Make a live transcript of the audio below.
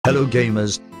Hello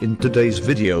gamers, in today's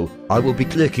video, I will be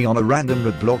clicking on a random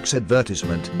Roblox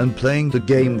advertisement and playing the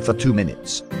game for 2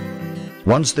 minutes.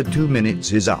 Once the 2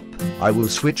 minutes is up, I will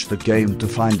switch the game to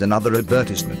find another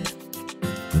advertisement.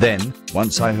 Then,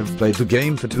 once I have played the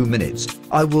game for 2 minutes,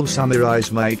 I will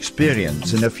summarize my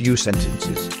experience in a few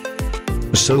sentences.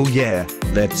 So yeah,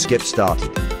 let's get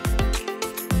started.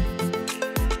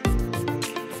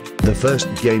 The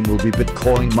first game will be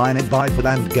Bitcoin mined by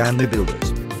and GamerWei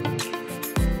builders.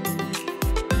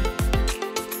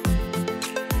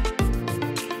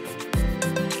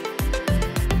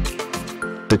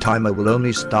 The timer will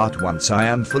only start once I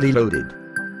am fully loaded.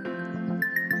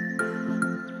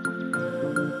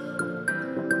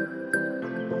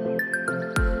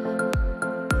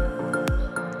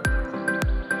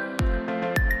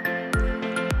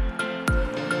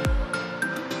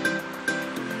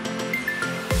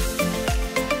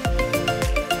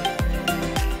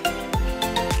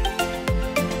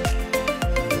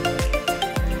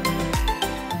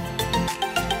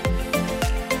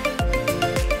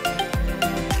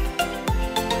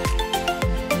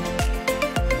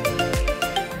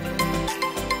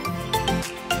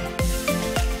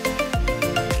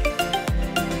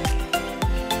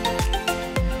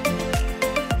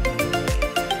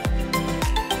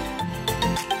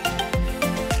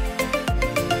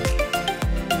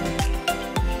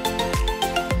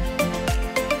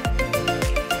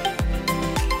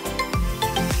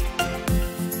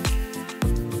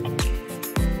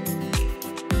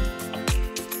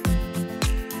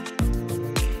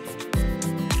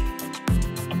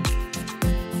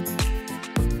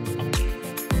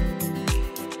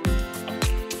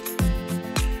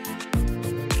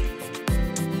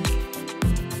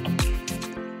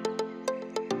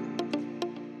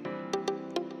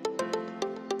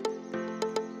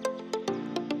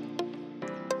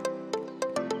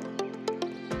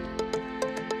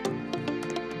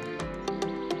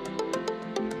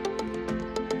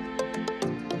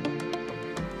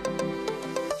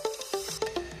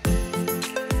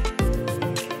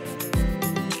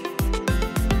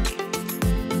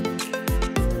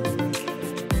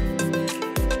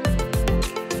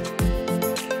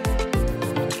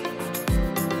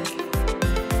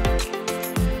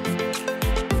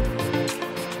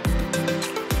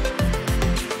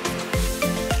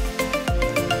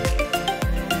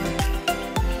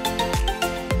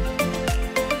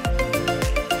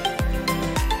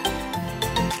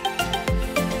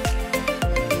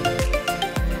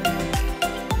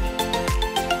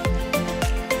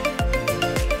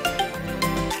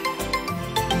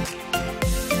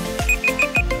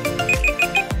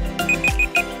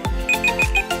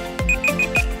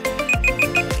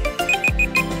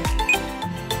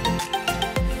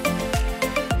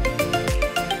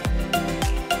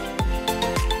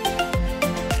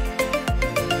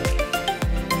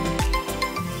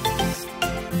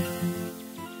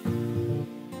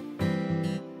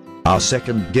 Our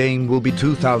second game will be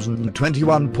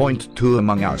 2021.2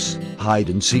 Among Us, Hide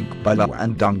and Seek by La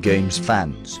and Dung Games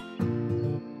fans.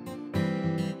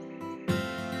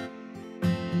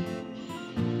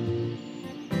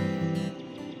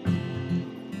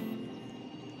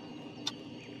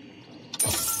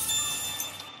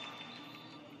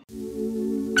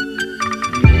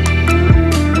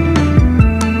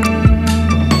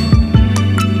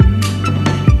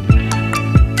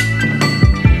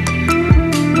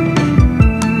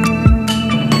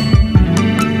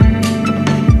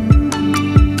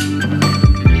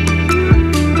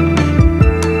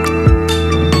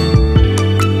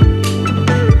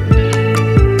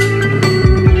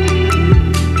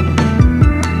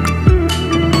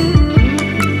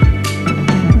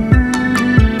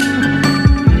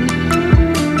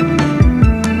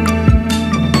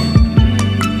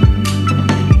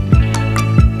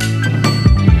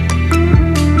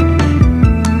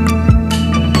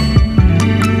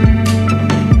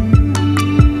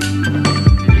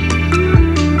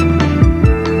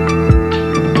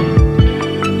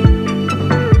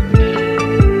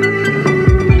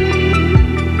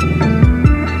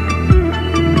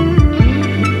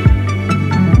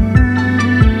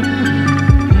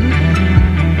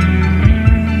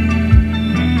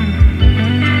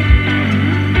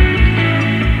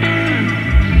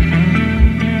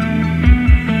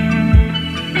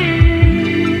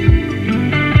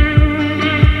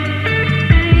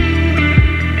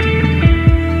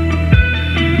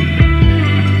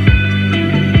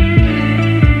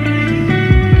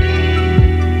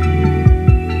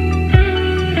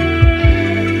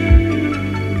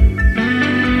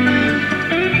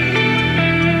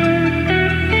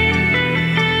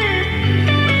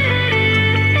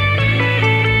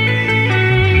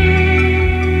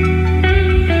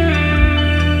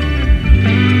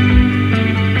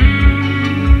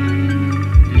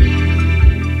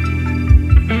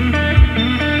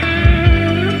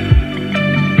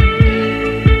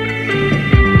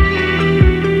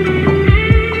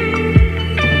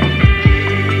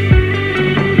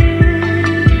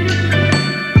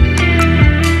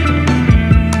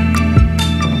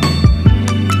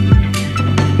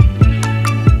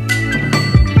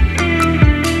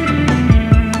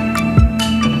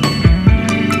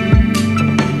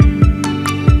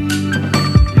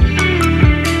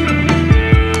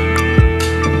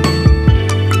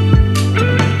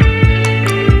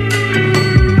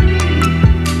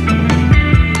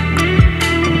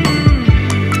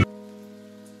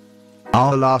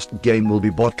 Our last game will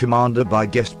be Bot Commander by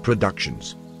Guest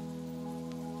Productions.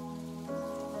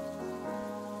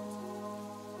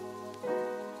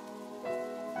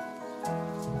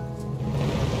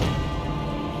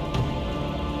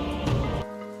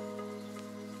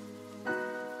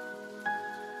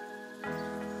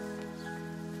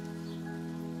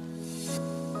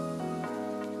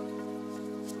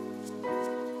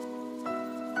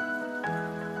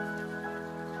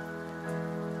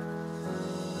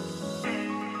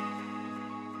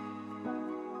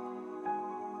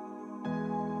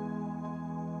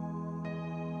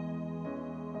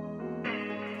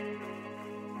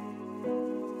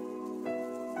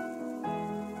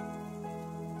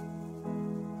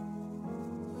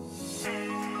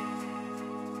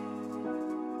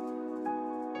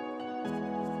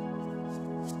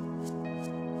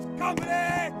 Company!